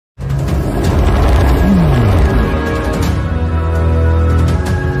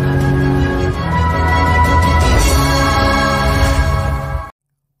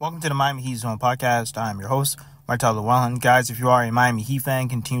Welcome to the Miami Heat Zone podcast. I'm your host, Martel Llewellyn. Guys, if you are a Miami Heat fan,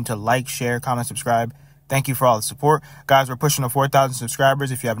 continue to like, share, comment, subscribe. Thank you for all the support. Guys, we're pushing to 4,000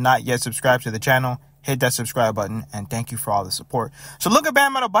 subscribers. If you have not yet subscribed to the channel, hit that subscribe button, and thank you for all the support. So look at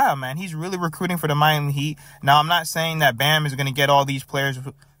Bam Adebayo, man. He's really recruiting for the Miami Heat. Now, I'm not saying that Bam is going to get all these players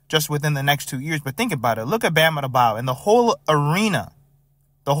just within the next 2 years, but think about it. Look at Bam Adebayo and the whole arena.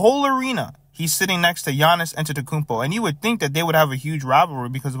 He's sitting next to Giannis Antetokounmpo, and you would think that they would have a huge rivalry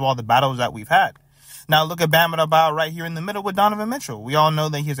because of all the battles that we've had. Now, look at Bam Adebayo right here in the middle with Donovan Mitchell. We all know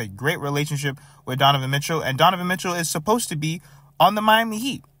that he has a great relationship with Donovan Mitchell, and Donovan Mitchell is supposed to be on the Miami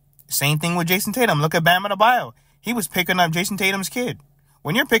Heat. Same thing with Jason Tatum. Look at Bam Adebayo. He was picking up Jason Tatum's kid.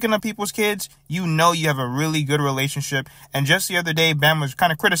 When you're picking up people's kids, you know you have a really good relationship. And just the other day, Bam was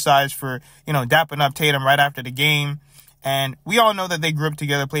kind of criticized for, dapping up Tatum right after the game. And we all know that they grew up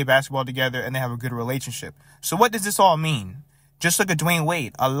together, play basketball together, and they have a good relationship. So what does this all mean? Just look at Dwayne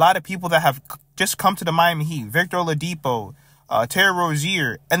Wade. A lot of people that have just come to the Miami Heat, Victor Oladipo, Terry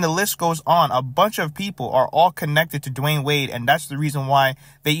Rozier, and the list goes on. A bunch of people are all connected to Dwayne Wade, and that's the reason why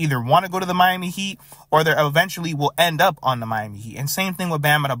they either want to go to the Miami Heat or they eventually will end up on the Miami Heat. And same thing with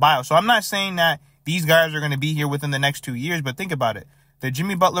Bam Adebayo. So I'm not saying that these guys are going to be here within the next 2 years, but think about it. The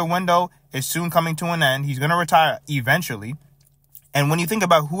Jimmy Butler window is soon coming to an end. He's going to retire eventually. And when you think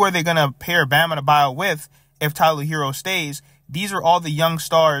about who are they going to pair Bam Adebayo with if Tyler Hero stays, these are all the young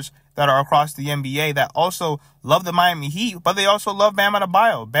stars that are across the NBA that also love the Miami Heat, but they also love Bam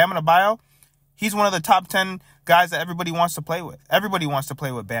Adebayo. Bam Adebayo, he's one of the top 10 guys that everybody wants to play with. Everybody wants to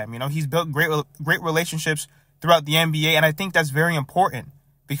play with Bam. He's built great relationships throughout the NBA, and I think that's very important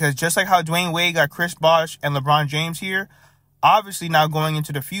because just like how Dwayne Wade got Chris Bosh and LeBron James here, obviously now going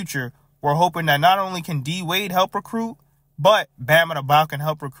into the future, we're hoping that not only can D Wade help recruit, but Bam Adebayo can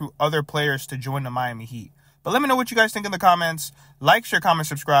help recruit other players to join the Miami Heat. But let me know what you guys think in the comments. Like, share, comment,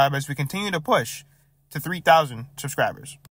 subscribe as we continue to push to 3,000 subscribers.